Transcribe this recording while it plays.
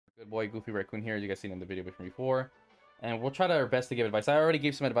Good boy, Goofy Raccoon here. You guys seen in the video before. And we'll try our best to give advice. I already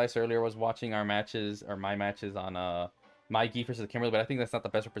gave some advice earlier. I was watching our matches, or my matches on my Geef versus Kimberly, but I think that's not the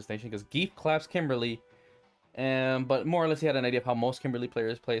best representation because Geef claps Kimberly. But more or less he had an idea of how most Kimberly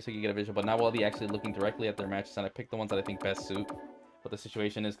players play, so you get a visual. But now while he actually looking directly at their matches, and I picked the ones that I think best suit what the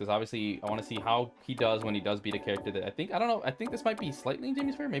situation is, because obviously I want to see how he does when he does beat a character that I don't know, I think this might be slightly in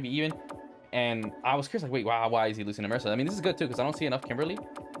Jamie's favor, maybe even. And I was curious, like, wait, wow, why is he losing to Marissa? I mean, this is good too, because I don't see enough Kimberly.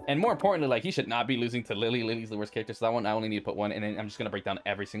 And more importantly, like, he should not be losing to Lily. Lily's the worst character, so that one I only need to put one, and then I'm just gonna break down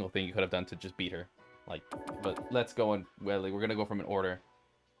every single thing you could have done to just beat her. Like, but let's go in. Well, we're gonna go from an order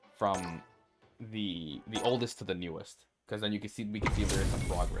from the oldest to the newest, because then we can see if there is some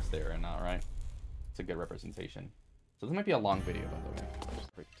progress there or not, right? It's a good representation. So this might be a long video, by the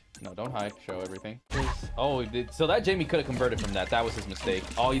way. No, don't hide. Show everything. Oh, so that Jamie could have converted from that. That was his mistake.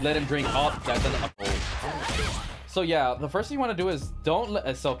 Oh, he let him drink. Oh, that's an oh. So yeah, the first thing you want to do is don't let.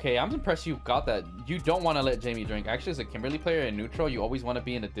 It's okay. I'm impressed you got that. You don't want to let Jamie drink. Actually, as a Kimberly player in neutral, you always want to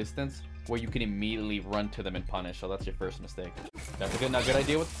be in a distance where you can immediately run to them and punish. So that's your first mistake. That's a good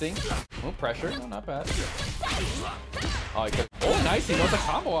idea with the thing. Oh, pressure. No, not bad. Oh, nice. He knows the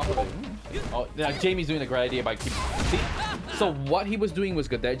combo off of it. Oh, yeah, Jamie's doing a great idea by keeping. See? So what he was doing was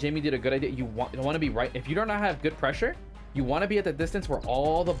good. That Jamie did a good idea. You want to be right. If you do not have good pressure, you want to be at the distance where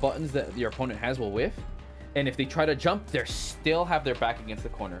all the buttons that your opponent has will whiff. And if they try to jump, they still have their back against the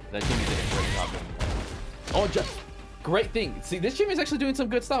corner. That Jamie did a great job doing. Oh, great thing. See, this Jamie's actually doing some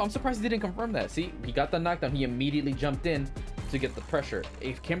good stuff. I'm surprised he didn't confirm that. See, he got the knockdown. He immediately jumped in to get the pressure.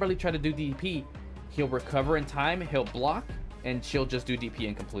 If Kimberly tried to do DP, he'll recover in time, he'll block, and she'll just do DP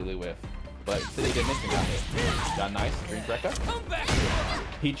and completely whiff. But he didn't miss it. Got nice. Drink Rekka.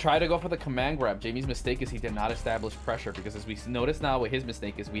 He tried to go for the command grab. Jamie's mistake is he did not establish pressure, because as we notice now what his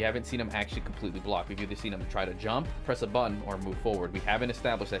mistake is, we haven't seen him actually completely block. We've either seen him try to jump, press a button, or move forward. We haven't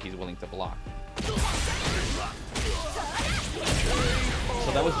established that he's willing to block. So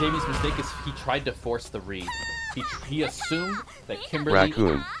that was Jamie's mistake, is he tried to force the read. He assumed that Kimberly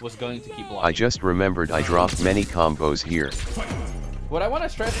was going to keep blocking. I just remembered I dropped many combos here. What I want to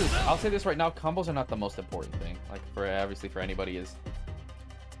stress is, I'll say this right now, combos are not the most important thing. Like, obviously for anybody is,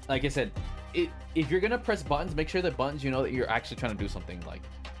 like I said, if you're gonna press buttons, make sure the buttons you know that you're actually trying to do something. Like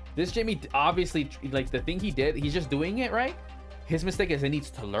this Jamie, obviously, like the thing he did, he's just doing it right. His mistake is he needs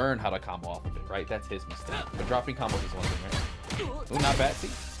to learn how to combo off of it, right? That's his mistake. But dropping combos is one thing, right? Ooh, not bad.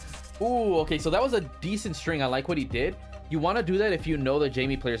 See? Ooh, okay, so that was a decent string. I like what he did. You want to do that if you know the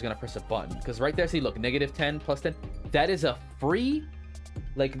Jamie player is gonna press a button, because right there, see, look, -10, +10. That is a free,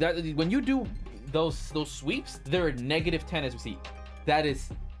 like that. When you do those sweeps, they're -10, as we see. That is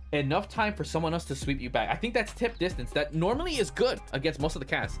enough time for someone else to sweep you back. I think that's tip distance. That normally is good against most of the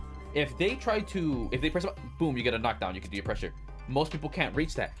casts. If they press a button, boom, you get a knockdown. You can do your pressure. Most people can't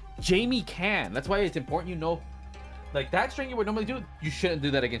reach that. Jamie can. That's why it's important you know, like that string you would normally do, you shouldn't do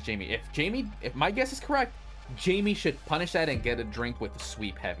that against Jamie. If my guess is correct, Jamie should punish that and get a drink with the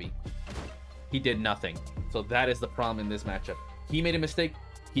sweep heavy. He did nothing. So that is the problem in this matchup. He made a mistake.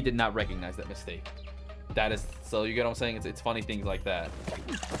 He did not recognize that mistake. That is, so you get what I'm saying? It's funny things like that.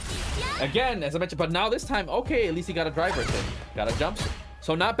 Again, as I mentioned, but now this time, okay, at least he got a driver hit. Got a jump.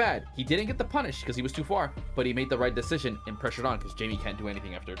 So not bad. He didn't get the punish because he was too far, but he made the right decision and pressured on because Jamie can't do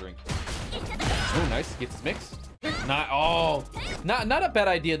anything after a drink. Oh, nice. Gets his mix. Not a bad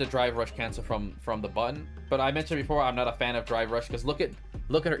idea to drive rush cancel from the button, but I mentioned before I'm not a fan of drive rush because look at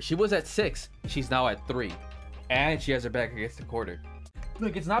her. She was at 6. She's now at 3, and she has her back against the quarter.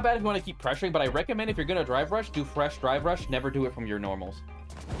 Look, it's not bad if you want to keep pressuring, but I recommend if you're gonna drive rush, do fresh drive rush. Never do it from your normals.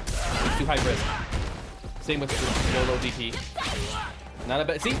 It's too high risk. Same with low DP. Not a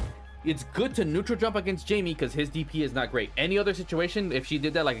bad. See, it's good to neutral jump against Jamie because his DP is not great. Any other situation, if she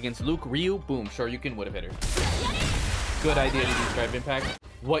did that like against Luke, Ryu, boom, sure, you would have hit her. Good idea to use drive impact.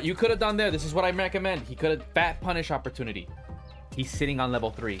 What you could have done there, this is what I recommend. He could have fat punish opportunity. He's sitting on level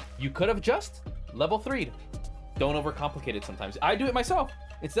 3. You could have just level 3'd. Don't overcomplicate it sometimes. I do it myself.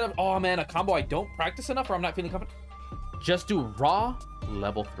 Instead of, oh man, a combo I don't practice enough or I'm not feeling confident. Just do raw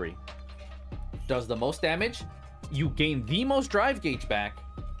level 3. Does the most damage. You gain the most drive gauge back.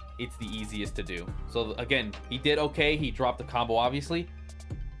 It's the easiest to do. So again, he did okay. He dropped the combo, obviously.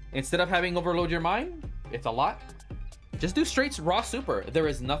 Instead of having overload your mind, it's a lot. Just do straight raw super. There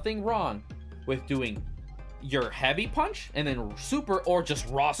is nothing wrong with doing your heavy punch and then super, or just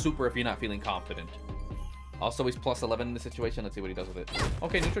raw super if you're not feeling confident. Also, he's +11 in this situation. Let's see what he does with it.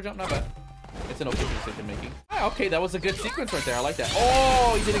 Okay, neutral jump, not bad. It's an okay decision making. Okay, that was a good sequence right there. I like that.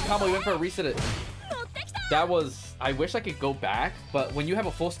 Oh, he didn't combo. He went for a reset. That was I wish I could go back, but when you have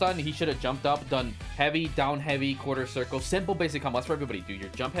a full stun, he should have jumped up, done heavy, down heavy, quarter circle, simple basic combo. That's for everybody. Do your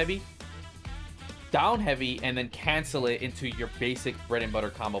jump heavy, down heavy, and then cancel it into your basic bread and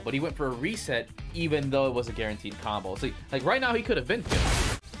butter combo. But he went for a reset, even though it was a guaranteed combo. So like right now, he could have been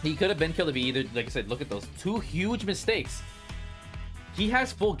killed. He could have been killed if he either, like I said, look at those two huge mistakes. He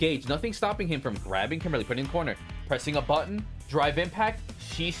has full gauge. Nothing stopping him from grabbing Kimberly, putting in the corner, pressing a button, drive impact,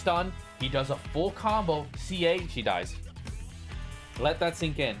 she stun. He does a full combo, CA, she dies. Let that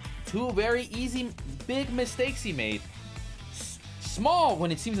sink in. Two very easy, big mistakes he made. Small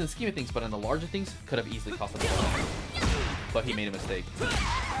when it seems in the scheme of things, but in the larger things, could have easily cost him. But he made a mistake.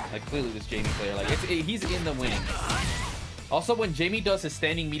 Like clearly this Jamie player, like he's in the winning. Also, when Jamie does his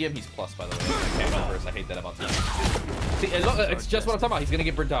standing medium, he's plus, by the way. I can't reverse. I hate that about him. See, it's just what I'm talking about. He's gonna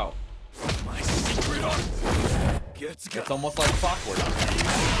get burnt out. It's almost like clockwork.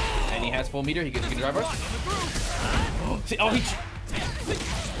 And he has full meter. He can drive rush. See, oh,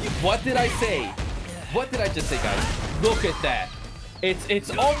 what did I say? What did I just say, guys? Look at that. It's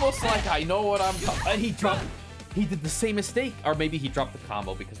almost like I know what I'm talking. And he did the same mistake, or maybe he dropped the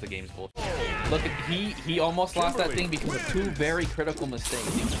combo because the game's bullshit. Look at he almost lost that thing because of two very critical mistakes.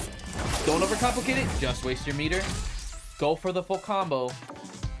 Don't overcomplicate it. Just waste your meter. Go for the full combo.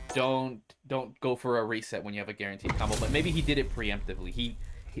 Don't go for a reset when you have a guaranteed combo. But maybe he did it preemptively.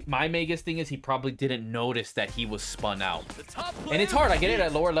 My biggest thing is he probably didn't notice that he was spun out. And it's hard. I get it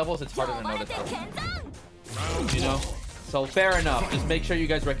at lower levels. It's harder to notice. You know. So fair enough. Just make sure you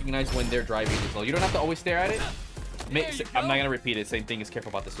guys recognize when they're driving as well. You don't have to always stare at it. I'm not gonna repeat it. Same thing is careful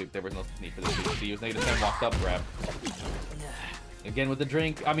about the sweep. There was no need for the sweep. See, he was -10, walked up, grab. Again with the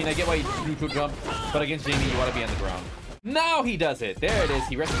drink. I mean, I get why you neutral jump, but against Jamie, you want to be on the ground. Now he does it. There it is.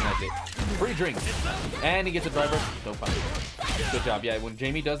 He recognized it. Free drink, and he gets a driver. No punish. Good job. Yeah, when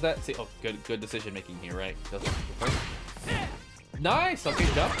Jamie does that, see, oh, good decision making here, right? Does it first. Nice. Okay,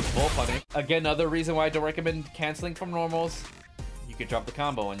 jump. Full punish. Again, another reason why I don't recommend canceling from normals. You could drop the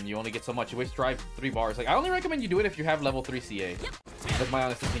combo and you only get so much. You waste drive 3 bars. Like, I only recommend you do it if you have level 3 CA. That's my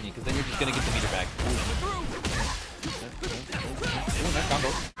honest opinion, because then you're just gonna get the meter back. Ooh, nice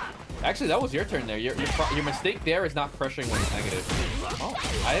combo. Actually, that was your turn there. Your mistake there is not pressuring when it's negative. Oh,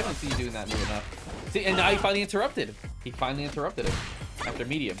 I haven't seen you doing that move enough. See, and now he finally interrupted. He finally interrupted it after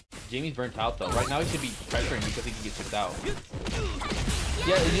medium. Jamie's burnt out though. Right now he should be pressuring because he can get chipped out.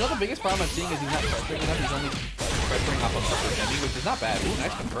 Yeah, you know the biggest problem I'm seeing is he's not pressuring enough. He's only pressuring off of upper Jamie, which is not bad. Ooh,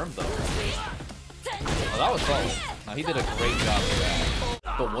 nice confirmed though. Oh, that was solid. Now he did a great job with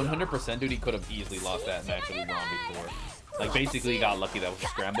that. But 100%, dude, he could have easily lost that match that we won before. Like, basically, he got lucky that was a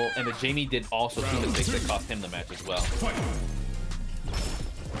scramble. And the Jamie did also 2 mistakes that cost him the match as well.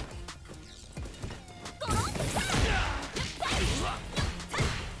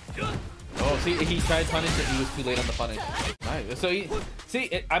 Oh, see, he tried to punish it. He was too late on the punish. Nice. So,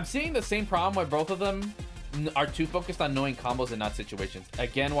 I'm seeing the same problem where both of them are too focused on knowing combos and not situations.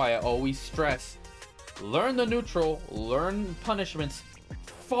 Again, why I always stress, learn the neutral, learn punishments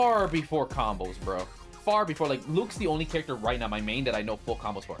far before combos, bro. Far before. Like, Luke's the only character right now, my main, that I know full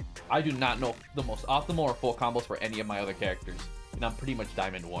combos for. I do not know the most optimal or full combos for any of my other characters, and I'm pretty much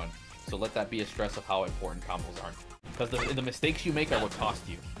Diamond 1. So let that be a stress of how important combos are, because the mistakes you make are what cost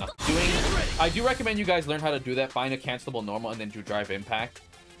you. Now, I do recommend you guys learn how to do that. Find a cancelable normal and then do drive impact,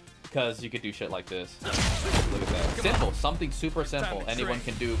 because you could do shit like this. Look at that. Simple. Something super simple. Anyone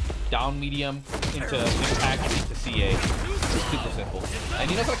can do. Down medium into impact into CA. Super simple. And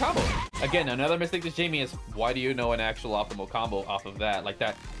he knows how to combo. Again, another mistake this Jamie is, why do you know an actual optimal combo off of that? Like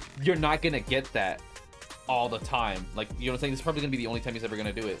that, you're not going to get that all the time. Like, you know what I'm saying? This is probably going to be the only time he's ever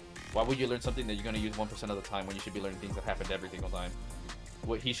going to do it. Why would you learn something that you're going to use 1% of the time when you should be learning things that happen every single time?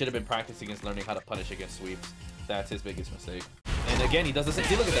 What he should have been practicing is learning how to punish against sweeps. That's his biggest mistake. And again, he does the same.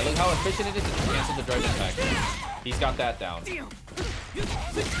 See, look at that. Look how efficient it is to cancel the drive impact. He's got that down. Get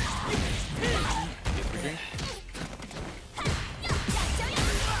free drink.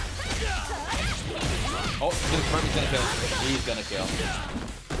 Oh, he's gonna kill. He's gonna kill.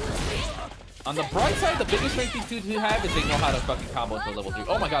 On the bright side, the biggest strength these two have is they know how to fucking combo until level 3.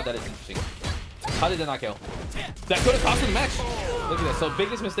 Oh my god, that is interesting. How did that not kill? That could have cost him the match. Look at that. So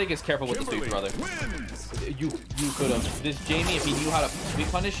biggest mistake is careful with the sweep, brother. You could have. This Jamie, if he knew how to sweep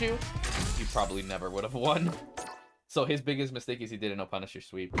punish you, he probably never would have won. So his biggest mistake is he didn't know punish your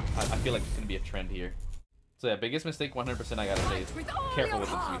sweep. I feel like it's gonna be a trend here. So yeah, biggest mistake 100% I gotta say is careful with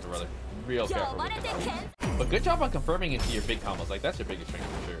the sweep, brother. Real careful with the sweep. But good job on confirming into your big combos. Like, that's your biggest strength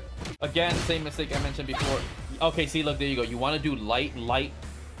for sure. Again, same mistake I mentioned before. Okay, see, look, there you go. You want to do light.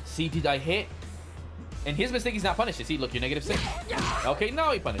 See, did I hit? And his mistake is not punished. You see, look, you're -6. Okay,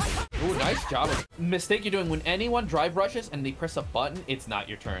 now he punishes. Ooh, nice job. Mistake you're doing when anyone drive rushes and they press a button, it's not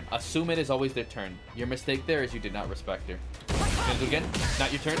your turn. Assume it is always their turn. Your mistake there is you did not respect her. Gonna do it again?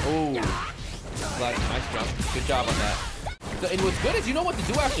 Not your turn. Oh, nice jump. Good job on that. So, and what's good is you know what to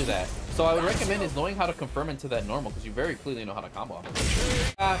do after that. So I would recommend is knowing how to confirm into that normal because you very clearly know how to combo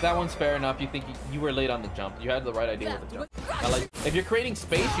off. That one's fair enough. You think you were late on the jump. You had the right idea with the jump. I like if you're creating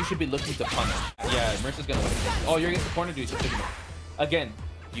space, you should be looking to punish. Yeah, Marissa's gonna win. Oh, you're against the corner, dude. Again,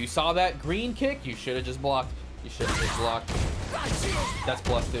 you saw that green kick. You should have just blocked. You should have just blocked. That's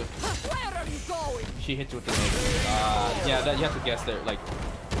 +2. She hit you with the negative. Yeah, that you have to guess there. Like,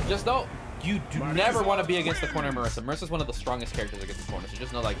 just know. You do never want to be against the corner, Marissa. Marissa's one of the strongest characters against the corner, so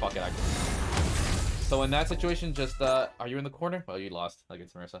just know, like, fuck it. So in that situation, just, are you in the corner? Well, you lost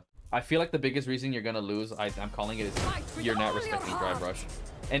against Marissa. I feel like the biggest reason you're gonna lose, I'm calling it, is you're not respecting drive rush.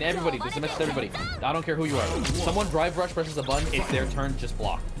 And everybody, this is a message to everybody. I don't care who you are. Someone drive rush presses a button, it's their turn, just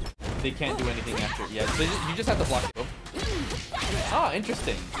block. They can't do anything after. Yeah, so you just have to block. Ah,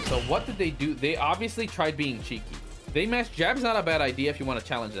 interesting. So what did they do? They obviously tried being cheeky. They matched jab's not a bad idea if you want to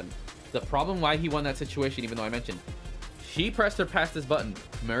challenge them. The problem why he won that situation, even though I mentioned, she pressed her past this button.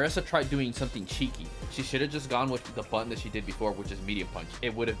 Marissa tried doing something cheeky. She should have just gone with the button that she did before, which is medium punch.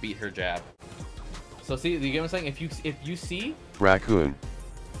 It would have beat her jab. So see, you get what I'm saying? If you see Raccoon.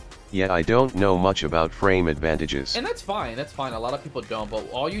 Yeah, I don't know much about frame advantages. And that's fine. That's fine. A lot of people don't.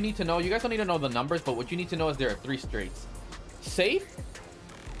 But all you need to know, you guys don't need to know the numbers, but what you need to know is there are 3 straights: safe,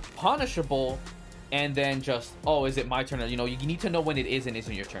 punishable, and then just, oh, is it my turn? You know, you need to know when it is and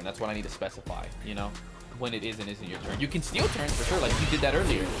isn't your turn. That's what I need to specify, you know, when it is and isn't your turn. You can steal turns for sure, like you did that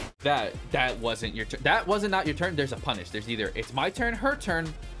earlier. That wasn't your turn. That wasn't not your turn. There's a punish. There's either it's my turn, her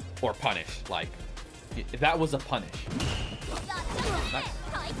turn, or punish. Like, that was a punish. Nice.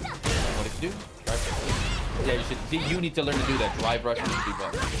 What did you do? Drive rush. Yeah, you should. You need to learn to do that. Drive rush and do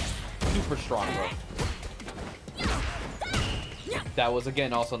both. Super strong, bro. That was,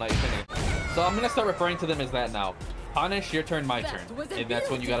 again, also not your turn. So I'm gonna start referring to them as that now. Punish, your turn, my turn. And that's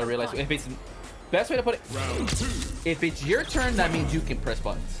when you gotta realize, if it's, best way to put it, if it's your turn, that means you can press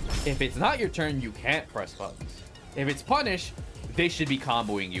buttons. If it's not your turn, you can't press buttons. If it's punish, they should be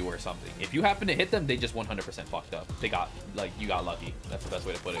comboing you or something. If you happen to hit them, they just 100% fucked up. They got, like, you got lucky. That's the best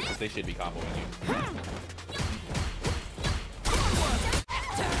way to put it, because they should be comboing you.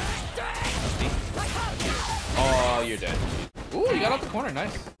 Oh, you're dead. Ooh, you got out the corner,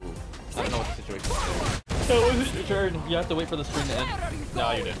 nice. I don't know what the situation is. That wasn't your turn. You have to wait for the string to end.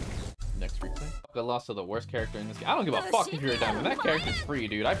 No, you're dead. Next replay. I lost to the worst character in this game. I don't give a fuck if you're a diamond. That character's free,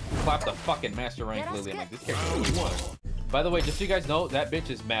 dude. I clapped the fucking master rank Lily. I'm like, this character is one. By the way, just so you guys know, that bitch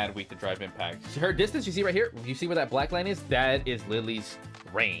is mad weak to drive impact. Her distance, you see right here? You see where that black line is? That is Lily's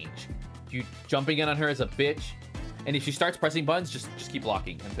range. You jumping in on her as a bitch. And if she starts pressing buttons, just keep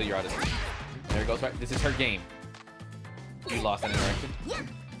blocking until you're out of range. There it goes, right? This is her game. You lost that interaction.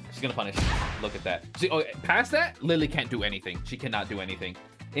 She's gonna punish. Look at that. See, oh, past that, Lily can't do anything. She cannot do anything.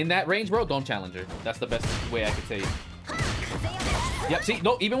 In that range, bro, don't challenge her. That's the best way I could say it. Yep, see,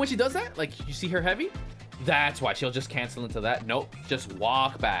 no, even when she does that, like, you see her heavy? That's why she'll just cancel into that. Nope, just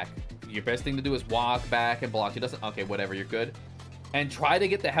walk back. Your best thing to do is walk back and block. She doesn't, okay, whatever, you're good. And try to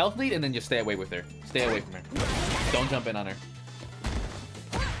get the health lead and then just stay away with her. Stay away from her. Don't jump in on her.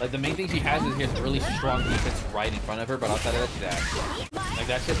 Like, the main thing she has is he has really strong defense right in front of her, but outside of that, she's ass. Like,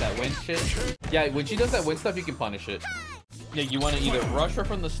 that shit, that wind shit. Yeah, when she does that wind stuff, you can punish it. Yeah, you want to either rush her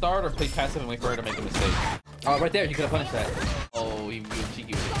from the start or play passive and wait for her to make a mistake. Oh, right there, you could have punished that. Oh, you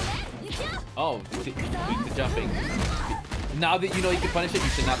cheeky with it. Oh, weak to jumping. Now that you know you can punish it, you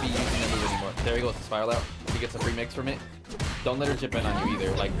should not be using that move anymore. There he goes, the spiral out. He gets a free mix from it. Don't let her chip in on you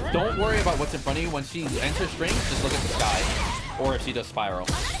either. Like, don't worry about what's in front of you. When she enters strings, just look at the sky. Or if she does spiral.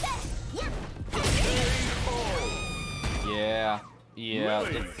 Yeah. Yeah.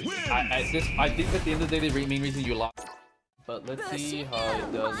 I think at the end of the day, the main reason you lost. But let's see how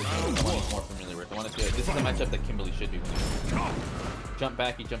it does against someone he's more familiar with. This is a matchup that Kimberly should do. Jump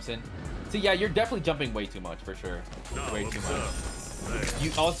back, he jumps in. See, yeah, you're definitely jumping way too much, for sure. Way too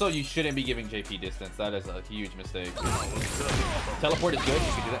much. You shouldn't be giving JP distance. That is a huge mistake. Teleport is good.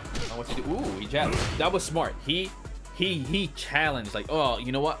 You can do that. Oh, what's he do? Ooh, he jabbed. That was smart. He challenged, like, oh,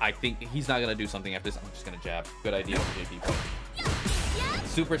 you know what? I think he's not gonna do something after this. I'm just gonna jab. Good idea for JP.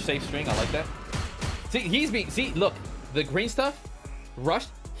 Super safe string. I like that. See, look, the green stuff, rushed.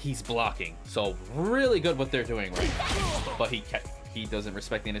 He's blocking. So really good what they're doing right now. But he doesn't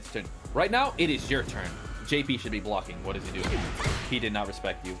respect the end of his turn. Right now, it is your turn. JP should be blocking. What does he do? He did not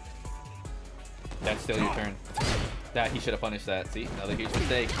respect you. That's still your turn. That he should have punished that. See, another huge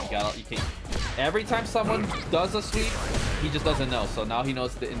mistake. You can't. Every time someone does a sweep, he just doesn't know. So now he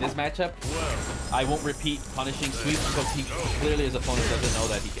knows that in this matchup, I won't repeat punishing sweeps because he clearly his opponent doesn't know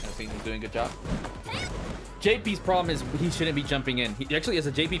that he's doing a good job. JP's problem is he shouldn't be jumping in. Actually, as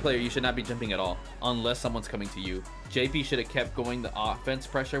a JP player, you should not be jumping at all unless someone's coming to you. JP should have kept going the offense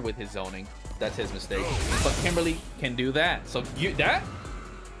pressure with his zoning. That's his mistake. But Kimberly can do that. So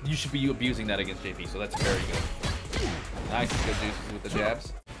you should be abusing that against JP. So that's very good. Nice, good juices with the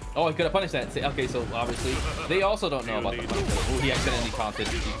jabs. Oh, I could have punished that. Okay, so obviously they also don't know about the punishment. Oh, he accidentally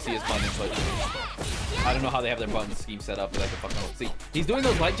taunted. You can see his button, but I don't know how they have their button scheme set up. But I can fucking see. He's doing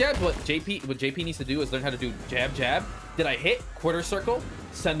those light jabs. What JP needs to do is learn how to do jab, jab. Did I hit quarter circle?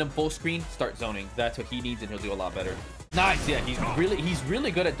 Send him full screen. Start zoning. That's what he needs, and he'll do a lot better. Nice. Yeah, he's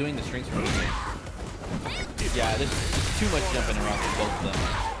really good at doing the strings from the game. Yeah, there's too much jumping around for both of them.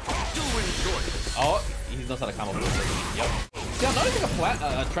 Oh, he knows how to combo. Yep. Yeah, I'm noticing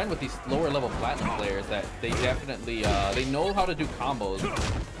a trend with these lower level platinum players that they definitely they know how to do combos,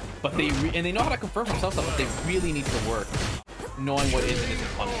 but they know how to confirm themselves, but they really need to work knowing what is and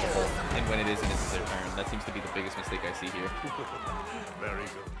isn't punishable, and when it is and isn't their turn. That seems to be the biggest mistake I see here. Very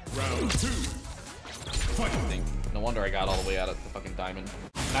good. Round 2. Fight. No wonder I got all the way out of the fucking diamond.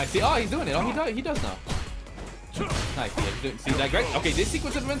 Nice. See, oh, he's doing it. Oh, he does now. Nice. Yeah, see that great? Okay, this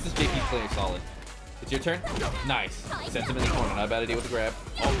sequence of events is JP's playing solid. It's your turn. Nice. Sends him in the corner. Not a bad idea with the grab.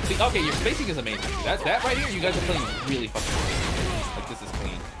 Oh, see, okay, your spacing is amazing. That right here, you guys are playing really fucking clean. Like, this is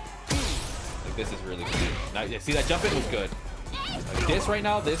clean. Like, this is really clean. Now, yeah, see, that jump in was good. Like, this right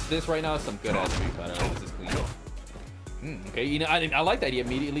now, this right now is some good ass sweep. I don't know. This is clean. Okay, you know, I like that. He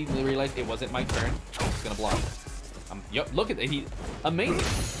immediately realized it wasn't my turn. I'm just gonna block. Yep, look at that.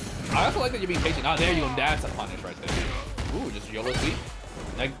 Amazing. I also like that you're being patient. Oh, there you go. That's a punish right there. Ooh, just YOLO sweep.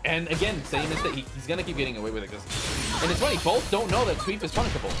 And again, same mistake. He's gonna keep getting away with it. And it's funny, both don't know that sweep is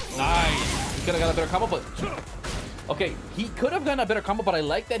punishable. Nice. He could have got a better combo, but okay, he could have gotten a better combo, but I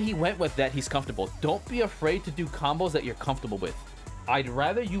like that he went with that. He's comfortable. Don't be afraid to do combos that you're comfortable with. I'd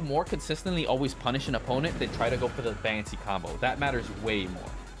rather you more consistently always punish an opponent than try to go for the fancy combo. That matters way more.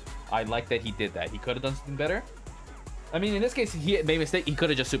 I like that he did that. He could have done something better. I mean, in this case, he made a mistake. He could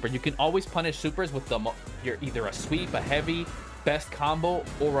have just supered. You can always punish supers with you're either a sweep, a heavy, best combo,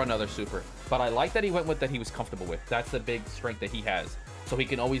 or another super. But I like that he went with that he was comfortable with. That's the big strength that he has. So he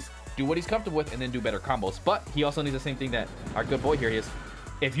can always do what he's comfortable with and then do better combos. But he also needs the same thing that our good boy here is.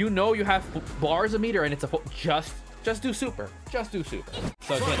 If you know you have bars a meter and it's a just do super. Just do super.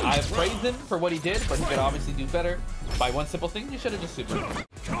 So again, I praised him for what he did, but he could obviously do better. By one simple thing, you should have just super.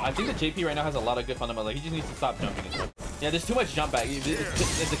 I think that JP right now has a lot of good fundamentals. He just needs to stop jumping as well. Yeah, there's too much jump back.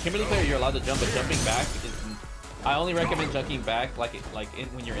 As a Kimberly player, you're allowed to jump, but jumping back is... I only recommend jumping back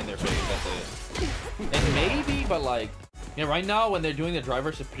when you're in their face. That's it. And maybe, but like... You know, right now, when they're doing the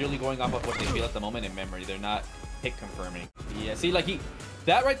drivers, they're purely going off of what they feel at the moment in memory. They're not hit confirming. Yeah, see, like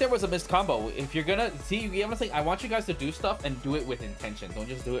that right there was a missed combo. If you're gonna see, honestly, I want you guys to do stuff and do it with intention. Don't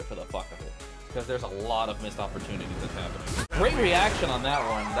just do it for the fuck of it, because there's a lot of missed opportunities that's happening. Great reaction on that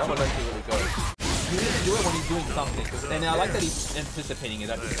one. That was actually really good. You need to do it when he's doing something, and I like that he's anticipating it.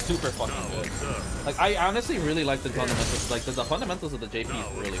 That's super fucking good. Like, I honestly really like the fundamentals. Like the fundamentals of the JP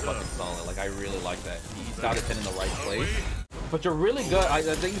is really fucking solid. Like, I really like that. He's got his head in the right place. But you're really good. I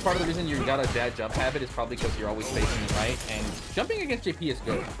think part of the reason you got a bad jump habit is probably because you're always facing it right. And jumping against JP is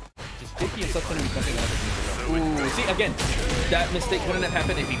good. Just JP is such going to be jumping another. Ooh, see, again, that mistake wouldn't have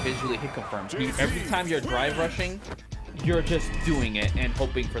happened if he visually hit confirmed. Every time you're drive rushing, you're just doing it and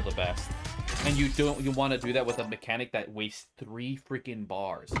hoping for the best. And you want to do that with a mechanic that wastes 3 freaking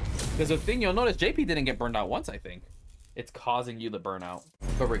bars. Because the thing you'll notice, JP didn't get burned out once, I think. It's causing you the burnout.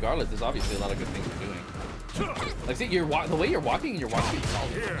 But regardless, there's obviously a lot of good things you're doing. Like, see, the way you're walking is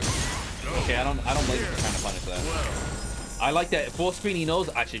solid. Okay, I don't like trying to punish that. I like that full screen. He knows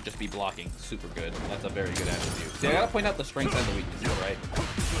I should just be blocking. Super good. That's a very good attribute. See, I gotta point out the strengths and the weaknesses, right?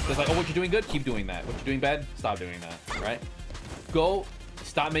 It's like, oh, what you're doing good, keep doing that. What you're doing bad, stop doing that, right?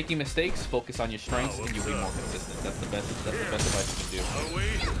 Stop making mistakes, focus on your strengths, and you'll be more consistent. That's the best advice you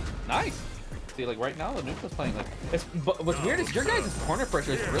can do. Nice. See, like right now, the neutral's playing like. But what's weird is your guys' corner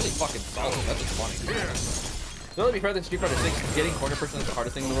pressure is really fucking solid. That's what's funny. So let me be fair than Street Fighter 6, getting corner pressure is the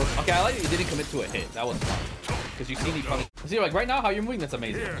hardest thing in the world. Okay, I like that you didn't commit to a hit. That was fun. Because you see me punish. See, like right now, how you're moving, that's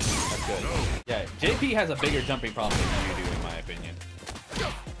amazing. That's good. Yeah, JP has a bigger jumping problem than you do, in my opinion.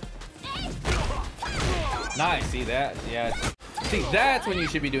 Nice. See that? Yeah. See, that's when you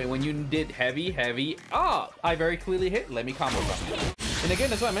should be doing. When you did heavy. Ah, I very clearly hit. Let me combo from you. And again,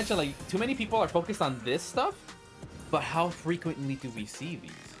 that's what I mentioned. Like, too many people are focused on this stuff, but how frequently do we see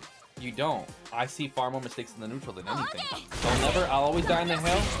these? You don't. I see far more mistakes in the neutral than anything. So I'll always die in the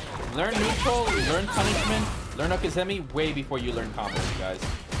hill. Learn neutral, learn punishment, learn Okazemi way before you learn combos, you guys.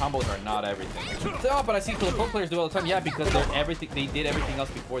 Combos are not everything. So, but I see pro players do all the time. Yeah, because they did everything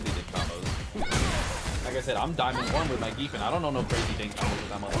else before they did combos. Like I said, I'm diamond 1 with my Geef, and I don't know no crazy thing combos with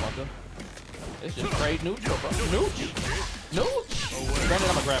that motherfucker. It's just straight neutral, bro. Nooch! Granted,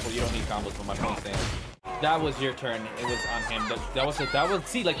 I'm a grapple. You don't need combos for my point stance. That was your turn. It was on him. That was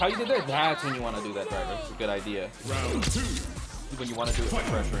see, like how you did there. That's when you want to do that, driver. It's a good idea. Round 2. When you want to do it for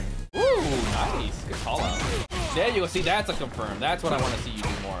pressuring. Ooh, nice. Good call out. There you go. See, that's a confirm. That's what I want to see you do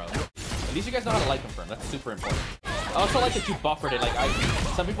more of. At least you guys know how to light confirm. That's super important. I also like that you buffered it. Like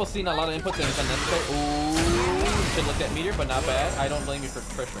some people seen a lot of inputs and it's unnecessary. Ooh, should look at meter, but not bad. I don't blame you for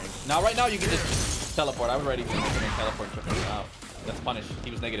pressuring. Now, right now, you can just teleport. I was ready for teleport and triple out. That's punished. He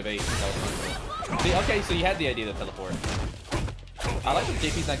was -8. That was punishable. See, okay, so you had the idea to teleport. I like that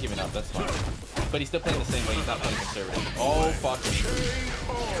JP's not giving up. That's fine. But he's still playing the same way. He's not playing conservative. Oh, fuck.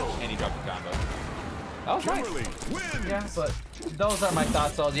 And he dropped the combo. That was nice. Yeah, but those are my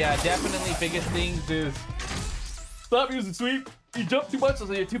thoughts. So, yeah, definitely biggest things is stop using sweep. You jump too much.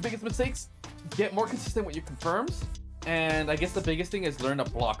 Those are your 2 biggest mistakes. Get more consistent with your confirms. And I guess the biggest thing is learn to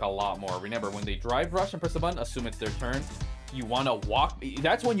block a lot more. Remember, when they drive rush and press a button, assume it's their turn. You want to walk.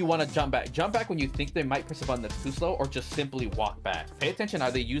 That's when you want to jump back. Jump back when you think they might press a button that's too slow, or just simply walk back. Pay attention.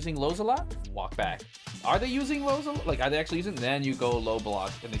 Are they using lows a lot? Walk back. Are they using lows a lot? Like, are they actually using? Then you go low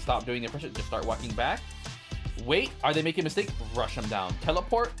block. And they stop doing their pressure. Just start walking back. Wait. Are they making a mistake? Rush them down.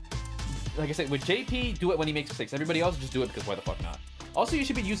 Teleport. Like I said, with JP, do it when he makes mistakes. Everybody else, just do it because why the fuck not? Also, you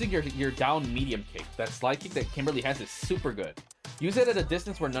should be using your down medium kick. That slide kick that Kimberly has is super good. Use it at a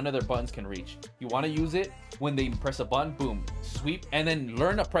distance where none of their buttons can reach. You want to use it when they press a button, boom, sweep, and then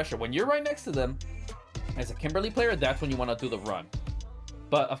learn a pressure. When you're right next to them, as a Kimberly player, that's when you want to do the run.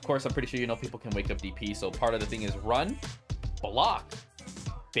 But of course, I'm pretty sure you know people can wake up DP, so part of the thing is run, block,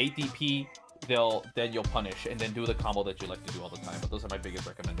 bait DP, then you'll punish, and then do the combo that you like to do all the time. But those are my biggest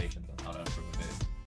recommendations on how to improve it.